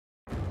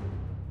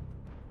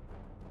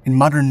In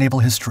modern naval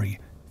history,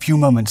 few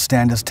moments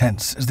stand as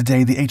tense as the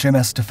day the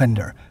HMS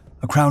Defender,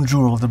 a crown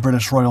jewel of the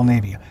British Royal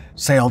Navy,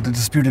 sailed the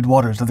disputed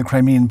waters of the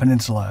Crimean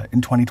Peninsula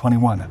in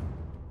 2021.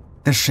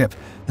 This ship,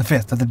 the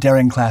fifth of the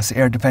Daring-class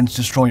air defense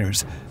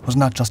destroyers, was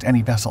not just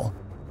any vessel.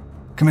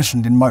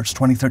 Commissioned in March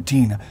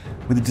 2013,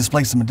 with a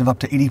displacement of up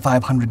to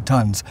 8,500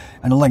 tons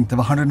and a length of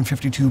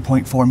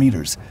 152.4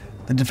 meters,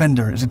 the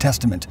Defender is a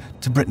testament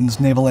to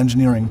Britain's naval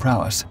engineering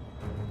prowess.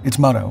 Its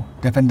motto,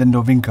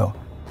 Defendendo vinco,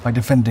 by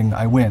defending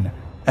I win,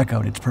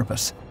 echoed its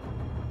purpose.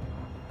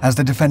 As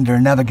the Defender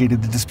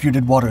navigated the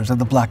disputed waters of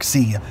the Black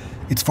Sea,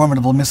 its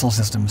formidable missile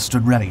system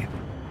stood ready.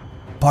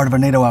 Part of a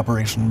NATO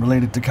operation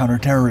related to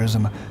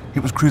counterterrorism, it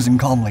was cruising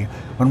calmly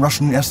when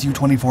Russian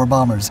Su-24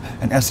 bombers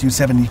and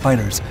Su-70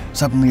 fighters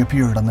suddenly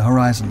appeared on the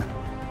horizon.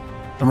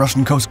 The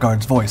Russian Coast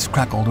Guard's voice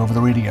crackled over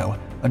the radio,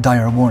 a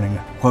dire warning,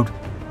 quote,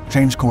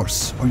 "Change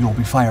course or you'll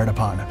be fired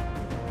upon."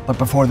 But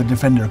before the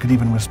Defender could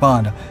even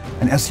respond,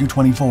 an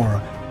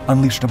Su-24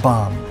 unleashed a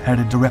bomb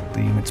headed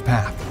directly in its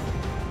path.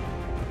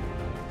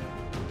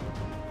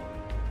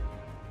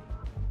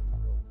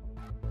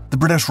 The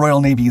British Royal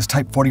Navy's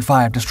Type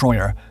 45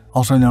 destroyer,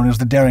 also known as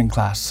the Daring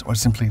class, or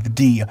simply the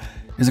D,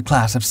 is a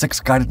class of 6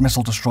 guided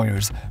missile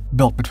destroyers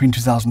built between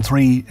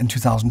 2003 and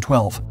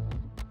 2012.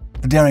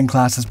 The Daring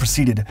class is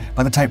preceded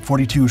by the Type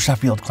 42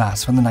 Sheffield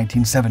class from the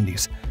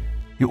 1970s.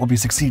 It will be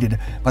succeeded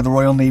by the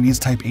Royal Navy's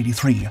Type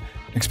 83,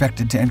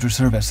 expected to enter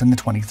service in the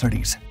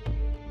 2030s.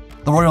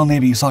 The Royal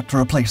Navy sought to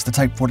replace the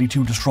Type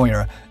 42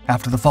 destroyer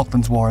after the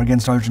Falklands War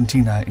against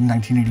Argentina in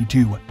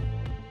 1982.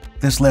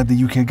 This led the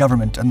UK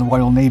government and the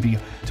Royal Navy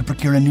to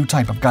procure a new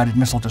type of guided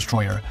missile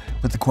destroyer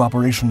with the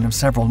cooperation of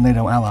several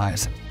NATO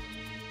allies.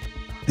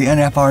 The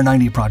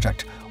NFR-90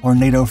 project, or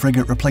NATO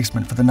frigate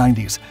replacement for the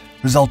 90s,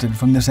 resulted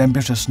from this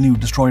ambitious new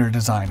destroyer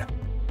design.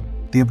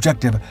 The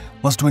objective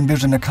was to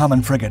envision a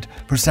common frigate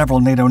for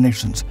several NATO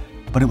nations,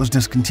 but it was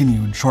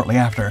discontinued shortly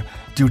after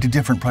due to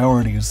different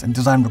priorities and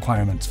design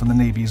requirements from the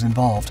navies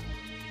involved.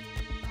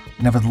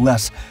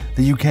 Nevertheless,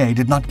 the UK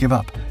did not give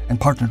up and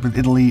partnered with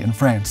Italy and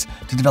France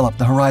to develop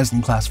the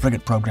Horizon-class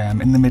frigate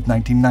program in the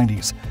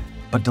mid-1990s,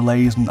 but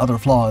delays and other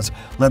flaws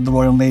led the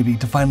Royal Navy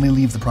to finally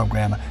leave the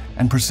program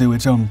and pursue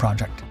its own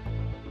project.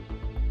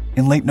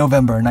 In late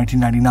November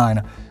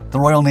 1999, the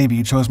Royal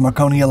Navy chose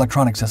Marconi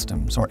Electronic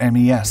Systems, or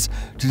MES,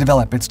 to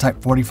develop its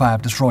Type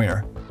 45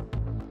 destroyer.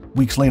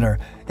 Weeks later,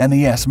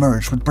 MES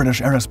merged with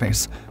British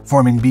Aerospace,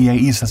 forming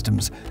BAE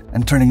Systems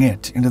and turning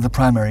it into the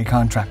primary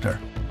contractor.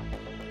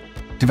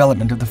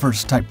 Development of the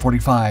first Type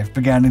 45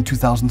 began in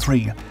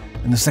 2003,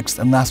 and the sixth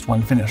and last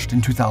one finished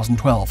in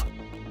 2012.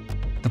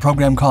 The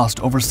program cost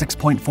over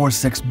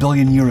 €6.46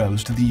 billion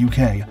to the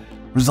UK,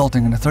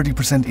 resulting in a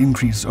 30%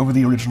 increase over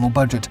the original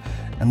budget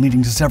and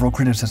leading to several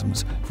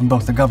criticisms from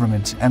both the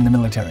government and the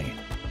military.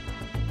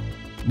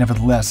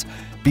 Nevertheless,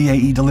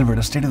 BAE delivered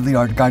a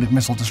state-of-the-art guided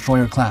missile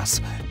destroyer class,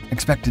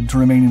 expected to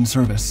remain in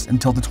service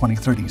until the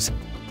 2030s.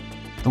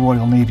 The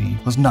Royal Navy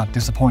was not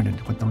disappointed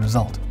with the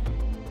result.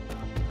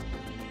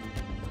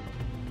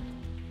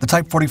 The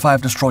Type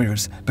 45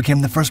 destroyers became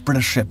the first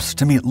British ships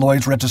to meet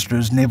Lloyd's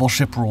Register's naval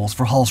ship rules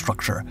for hull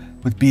structure,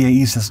 with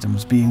BAE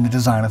Systems being the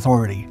design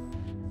authority.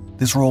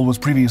 This role was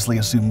previously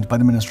assumed by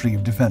the Ministry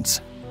of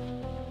Defence.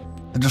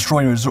 The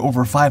destroyers are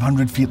over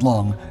 500 feet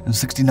long and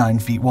 69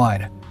 feet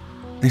wide.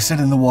 They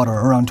sit in the water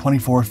around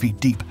 24 feet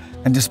deep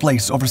and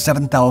displace over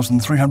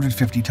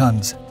 7,350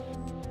 tons.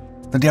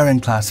 The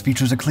Daring class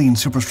features a clean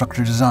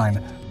superstructure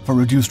design for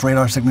reduced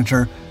radar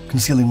signature,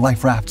 concealing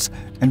life rafts,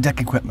 and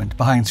deck equipment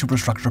behind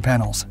superstructure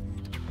panels.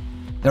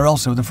 They're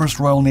also the first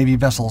Royal Navy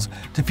vessels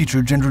to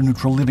feature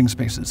gender-neutral living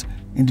spaces,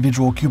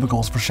 individual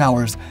cubicles for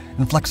showers,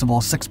 and flexible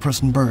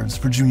 6-person berths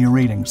for junior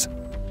ratings.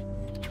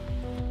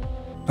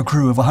 A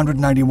crew of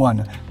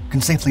 191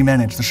 can safely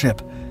manage the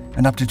ship,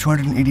 and up to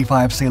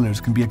 285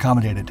 sailors can be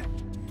accommodated.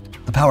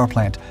 The power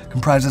plant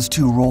comprises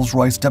 2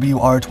 Rolls-Royce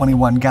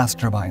WR21 gas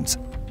turbines,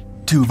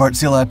 2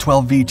 Wärtsilä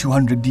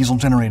 12V200 diesel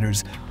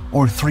generators,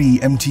 or 3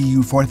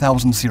 MTU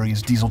 4000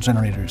 series diesel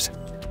generators.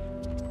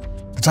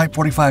 The Type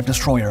 45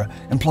 destroyer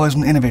employs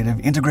an innovative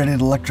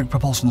integrated electric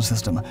propulsion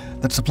system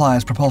that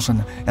supplies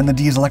propulsion and the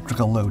D's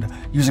electrical load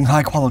using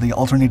high-quality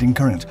alternating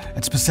current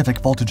at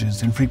specific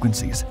voltages and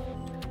frequencies.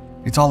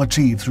 It's all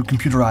achieved through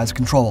computerized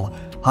control,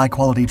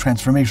 high-quality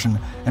transformation,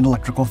 and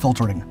electrical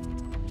filtering.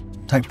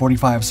 Type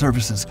 45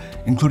 services,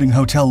 including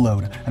hotel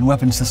load and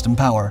weapon system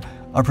power,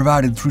 are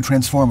provided through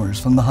transformers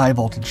from the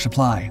high-voltage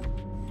supply.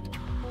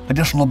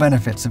 Additional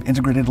benefits of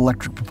integrated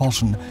electric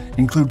propulsion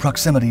include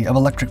proximity of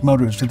electric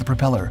motors to the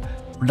propeller,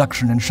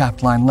 reduction in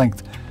shaft line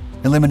length,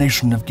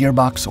 elimination of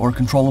gearbox or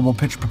controllable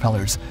pitch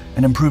propellers,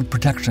 and improved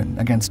protection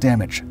against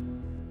damage.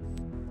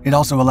 It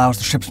also allows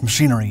the ship's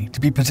machinery to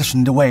be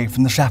positioned away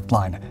from the shaft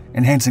line,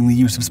 enhancing the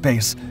use of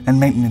space and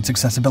maintenance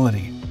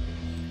accessibility.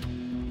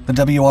 The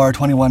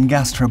WR21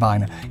 gas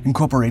turbine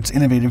incorporates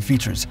innovative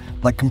features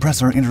like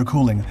compressor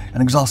intercooling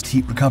and exhaust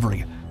heat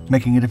recovery,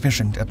 making it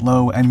efficient at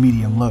low and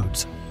medium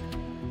loads.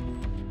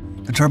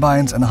 The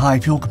turbines and the high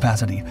fuel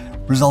capacity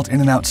result in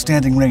an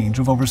outstanding range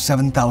of over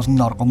 7,000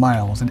 nautical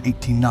miles at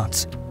 18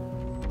 knots.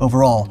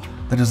 Overall,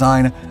 the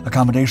design,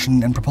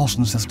 accommodation, and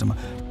propulsion system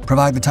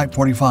provide the Type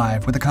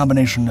 45 with a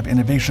combination of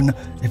innovation,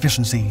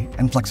 efficiency,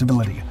 and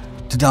flexibility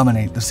to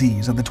dominate the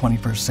seas of the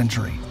 21st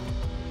century.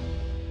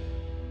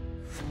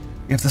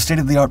 If the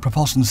state-of-the-art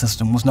propulsion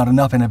system was not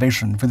enough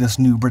innovation for this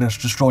new British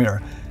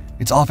destroyer,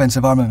 its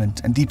offensive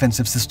armament and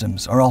defensive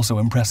systems are also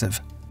impressive.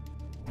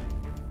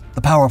 The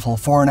powerful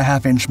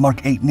 4.5-inch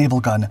Mark 8 naval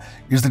gun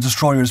is the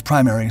destroyer's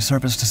primary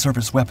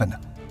surface-to-surface weapon.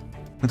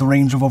 With a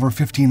range of over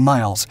 15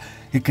 miles,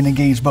 it can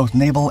engage both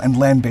naval and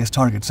land-based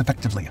targets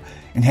effectively,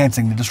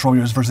 enhancing the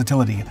destroyer's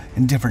versatility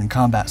in different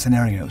combat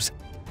scenarios.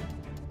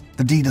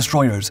 The D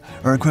destroyers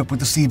are equipped with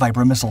the Sea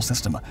Viper missile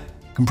system,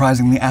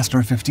 comprising the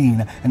Aster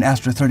 15 and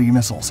Aster 30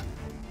 missiles.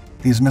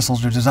 These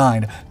missiles are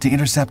designed to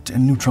intercept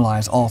and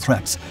neutralize all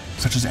threats,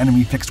 such as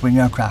enemy fixed-wing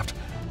aircraft,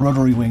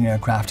 rotary-wing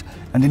aircraft,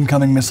 and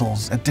incoming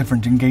missiles at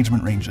different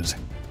engagement ranges.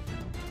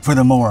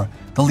 Furthermore,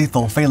 the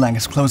lethal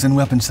Phalanx Close-In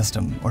Weapon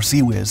System, or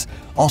CWIS,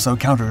 also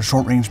counters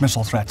short-range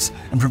missile threats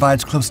and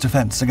provides close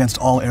defense against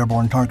all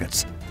airborne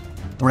targets.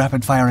 The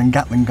rapid-firing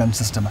Gatling gun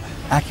system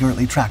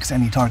accurately tracks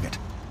any target.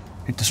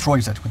 It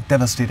destroys it with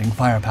devastating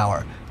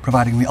firepower,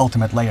 providing the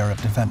ultimate layer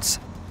of defense.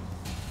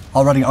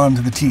 Already armed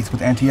to the teeth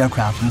with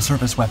anti-aircraft and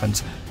surface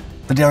weapons,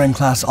 the Daring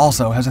class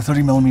also has a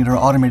 30mm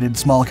automated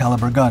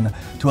small-caliber gun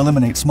to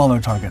eliminate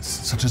smaller targets,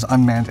 such as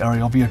unmanned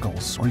aerial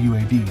vehicles, or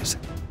UAVs.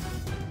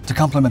 To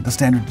complement the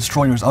standard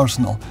destroyer's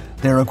arsenal,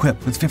 they are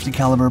equipped with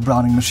 50-caliber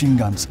Browning machine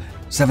guns,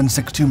 7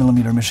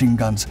 62mm machine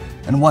guns,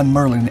 and 1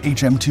 Merlin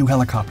HM2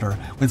 helicopter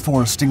with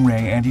 4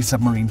 Stingray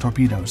anti-submarine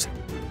torpedoes.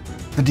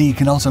 The D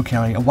can also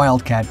carry a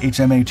Wildcat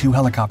HMA-2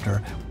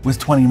 helicopter with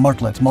 20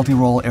 Martlet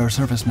multi-role air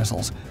surface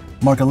missiles,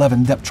 Mark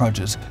 11 depth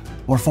charges,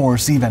 or 4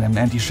 Sea Venom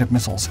anti-ship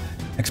missiles,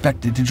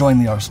 expected to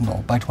join the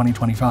arsenal by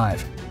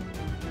 2025.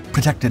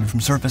 Protected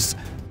from surface,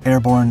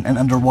 airborne, and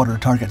underwater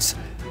targets,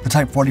 the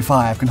Type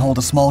 45 can hold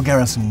a small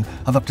garrison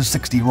of up to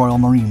 60 Royal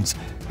Marines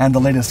and the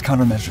latest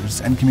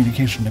countermeasures and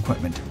communication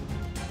equipment.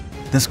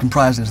 This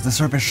comprises the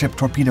Surface Ship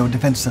Torpedo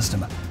Defense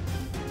System,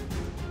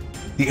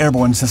 the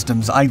Airborne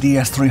Systems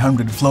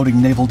IDS-300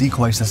 Floating Naval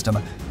Decoy System,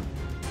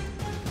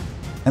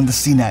 and the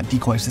CNAT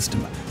Decoy System,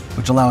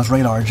 which allows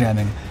radar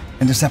jamming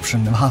and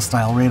deception of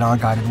hostile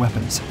radar-guided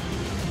weapons.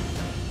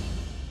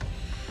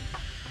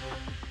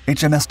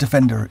 HMS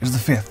Defender is the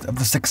fifth of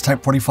the 6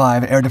 Type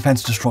 45 air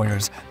defense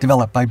destroyers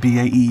developed by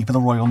BAE for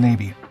the Royal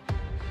Navy.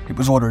 It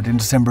was ordered in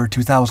December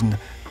 2000,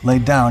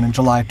 laid down in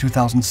July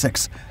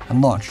 2006,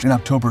 and launched in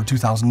October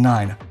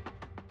 2009.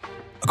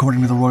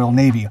 According to the Royal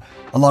Navy,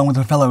 along with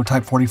her fellow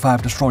Type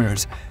 45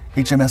 destroyers,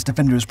 HMS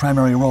Defender's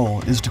primary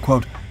role is to,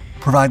 quote,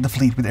 provide the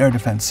fleet with air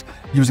defense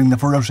using the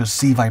ferocious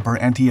Sea Viper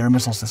anti-air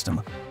missile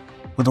system.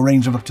 With a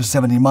range of up to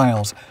 70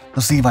 miles,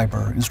 the Sea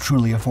Viper is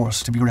truly a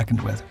force to be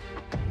reckoned with.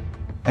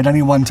 At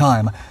any one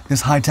time, this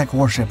high-tech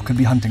warship could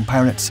be hunting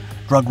pirates,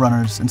 drug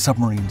runners, and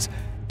submarines,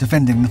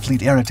 defending the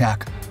fleet air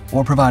attack,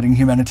 or providing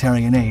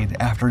humanitarian aid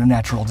after a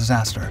natural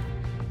disaster.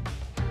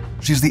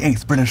 She's the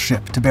 8th British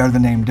ship to bear the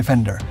name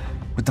Defender,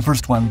 with the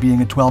first one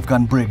being a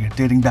 12-gun brig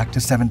dating back to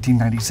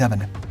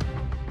 1797.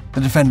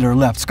 The Defender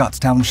left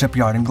Scottstown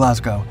Shipyard in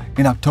Glasgow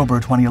in October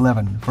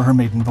 2011 for her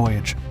maiden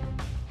voyage.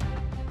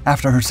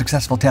 After her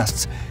successful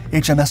tests,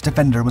 HMS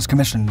Defender was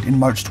commissioned in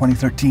March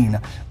 2013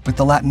 with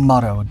the Latin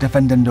motto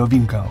Defendendo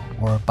vinco,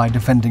 or by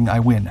defending I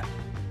win.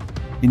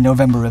 In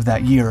November of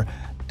that year,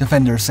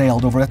 Defender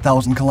sailed over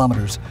 1,000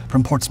 kilometers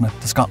from Portsmouth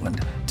to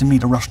Scotland to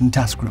meet a Russian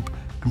task group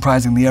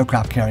comprising the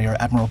aircraft carrier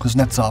Admiral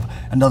Kuznetsov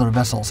and other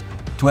vessels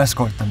to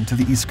escort them to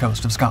the east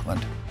coast of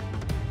Scotland.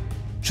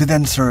 She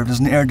then served as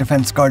an air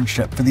defense guard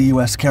ship for the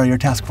U.S. Carrier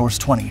Task Force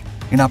 20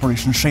 in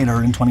Operation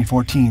Shader in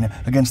 2014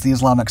 against the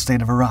Islamic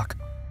State of Iraq.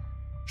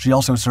 She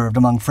also served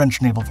among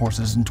French naval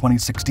forces in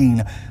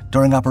 2016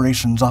 during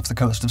operations off the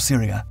coast of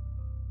Syria.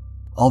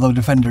 Although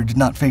Defender did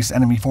not face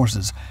enemy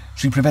forces,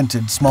 she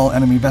prevented small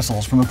enemy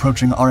vessels from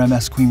approaching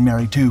RMS Queen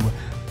Mary II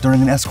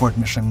during an escort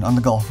mission on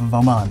the Gulf of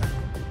Oman.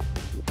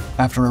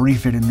 After a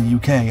refit in the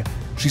UK,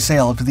 she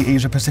sailed to the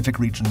Asia-Pacific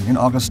region in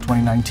August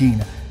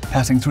 2019,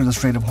 passing through the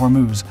Strait of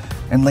Hormuz,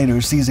 and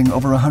later seizing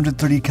over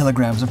 130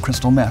 kilograms of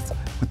crystal meth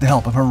with the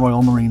help of her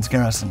Royal Marines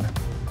garrison.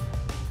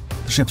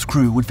 The ship's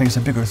crew would face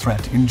a bigger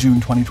threat in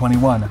June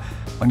 2021,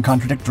 when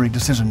contradictory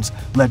decisions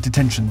led to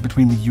tension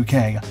between the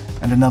UK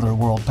and another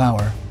world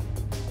power.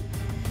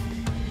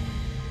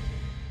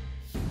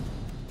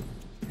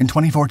 In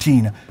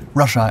 2014,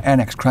 Russia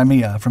annexed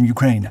Crimea from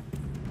Ukraine.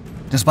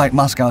 Despite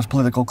Moscow's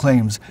political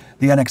claims,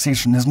 the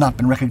annexation has not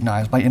been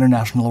recognized by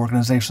international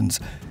organizations,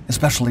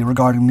 especially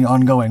regarding the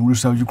ongoing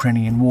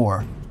Russo-Ukrainian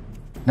war.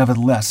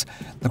 Nevertheless,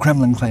 the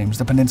Kremlin claims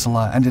the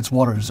peninsula and its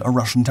waters are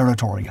Russian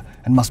territory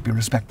and must be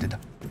respected.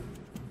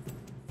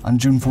 On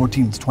June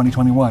 14,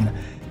 2021,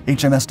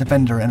 HMS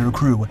Defender and her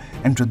crew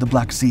entered the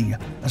Black Sea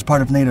as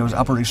part of NATO's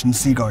Operation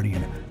Sea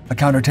Guardian, a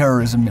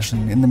counterterrorism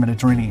mission in the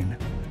Mediterranean.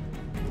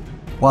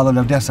 While at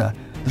Odessa,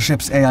 the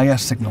ship's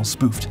AIS signal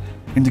spoofed,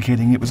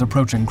 indicating it was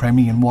approaching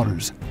Crimean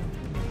waters.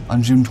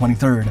 On June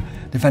 23rd,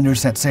 Defender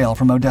set sail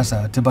from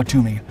Odessa to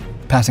Batumi,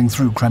 passing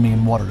through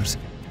Crimean waters.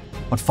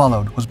 What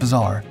followed was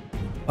bizarre.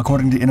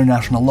 According to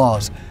international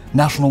laws,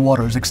 national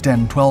waters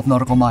extend 12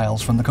 nautical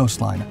miles from the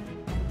coastline.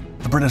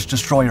 The British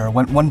destroyer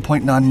went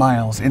 1.9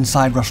 miles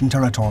inside Russian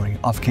territory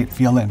off Cape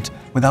Violent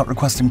without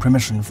requesting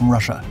permission from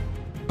Russia.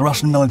 The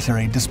Russian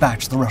military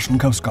dispatched the Russian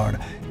Coast Guard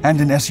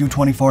and an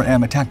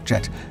Su-24M attack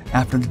jet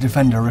after the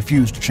Defender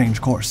refused to change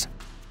course.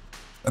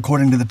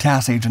 According to the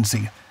TASS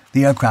agency,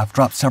 the aircraft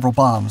dropped several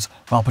bombs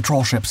while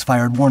patrol ships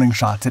fired warning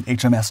shots at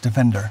HMS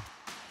Defender.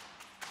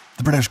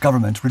 The British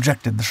government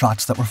rejected the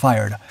shots that were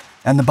fired,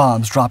 and the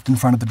bombs dropped in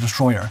front of the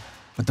destroyer,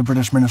 with the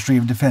British Ministry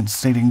of Defence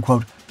stating,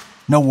 quote,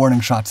 "No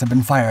warning shots have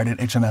been fired at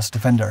HMS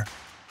Defender.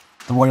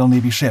 The Royal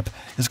Navy ship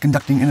is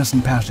conducting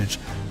innocent passage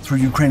through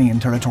Ukrainian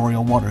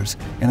territorial waters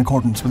in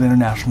accordance with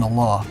international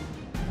law.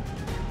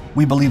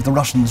 We believe the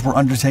Russians were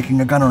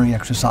undertaking a gunnery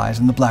exercise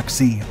in the Black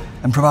Sea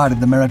and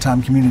provided the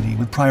maritime community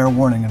with prior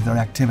warning of their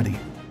activity.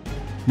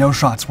 No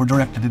shots were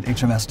directed at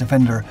HMS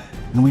Defender,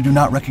 and we do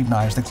not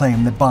recognize the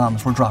claim that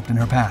bombs were dropped in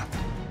her path."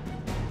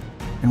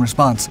 In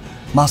response,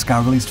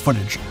 Moscow released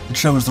footage that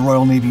shows the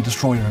Royal Navy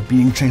destroyer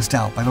being chased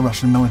out by the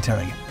Russian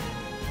military.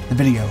 The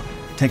video,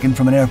 taken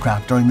from an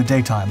aircraft during the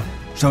daytime,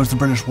 shows the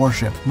British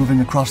warship moving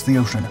across the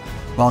ocean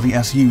while the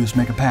SUs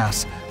make a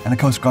pass and a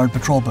Coast Guard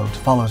patrol boat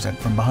follows it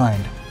from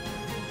behind.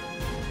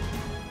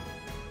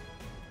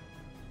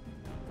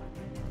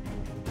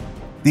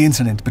 The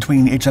incident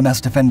between HMS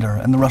Defender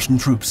and the Russian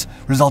troops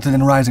resulted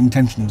in rising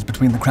tensions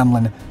between the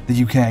Kremlin,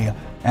 the UK,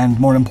 and,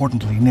 more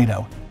importantly,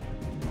 NATO.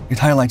 It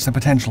highlights the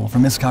potential for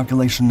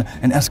miscalculation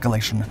and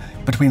escalation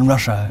between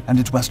Russia and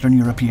its Western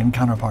European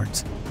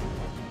counterparts.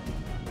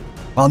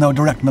 While no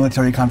direct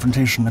military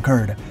confrontation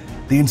occurred,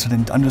 the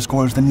incident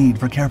underscores the need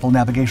for careful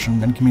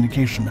navigation and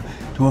communication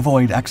to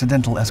avoid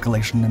accidental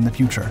escalation in the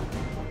future.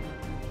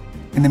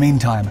 In the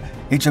meantime,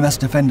 HMS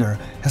Defender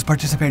has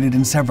participated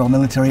in several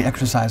military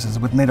exercises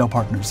with NATO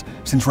partners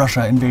since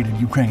Russia invaded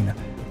Ukraine,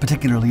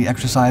 particularly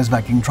Exercise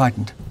Viking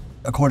Trident.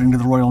 According to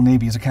the Royal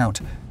Navy's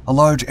account, a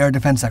large air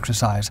defense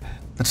exercise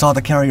that saw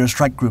the carrier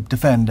strike group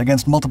defend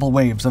against multiple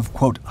waves of,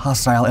 quote,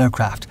 hostile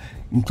aircraft,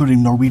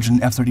 including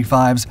Norwegian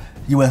F-35s,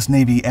 U.S.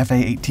 Navy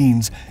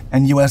FA-18s,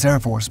 and U.S. Air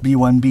Force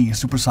B-1B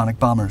supersonic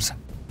bombers.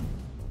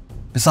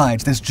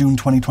 Besides this June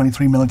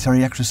 2023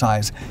 military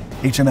exercise,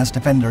 HMS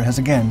Defender has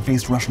again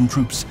faced Russian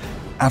troops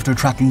after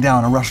tracking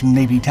down a Russian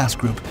Navy task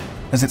group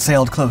as it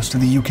sailed close to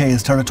the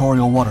UK's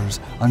territorial waters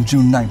on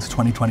June 9,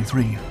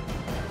 2023.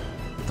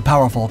 The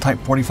powerful Type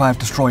 45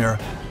 destroyer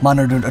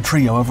monitored a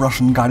trio of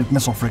Russian guided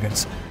missile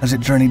frigates as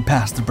it journeyed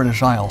past the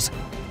British Isles.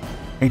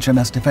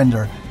 HMS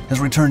Defender has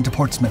returned to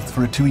Portsmouth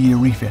for a 2-year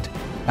refit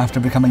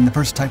after becoming the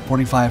first Type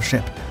 45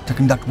 ship to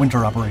conduct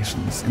winter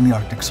operations in the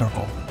Arctic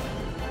Circle.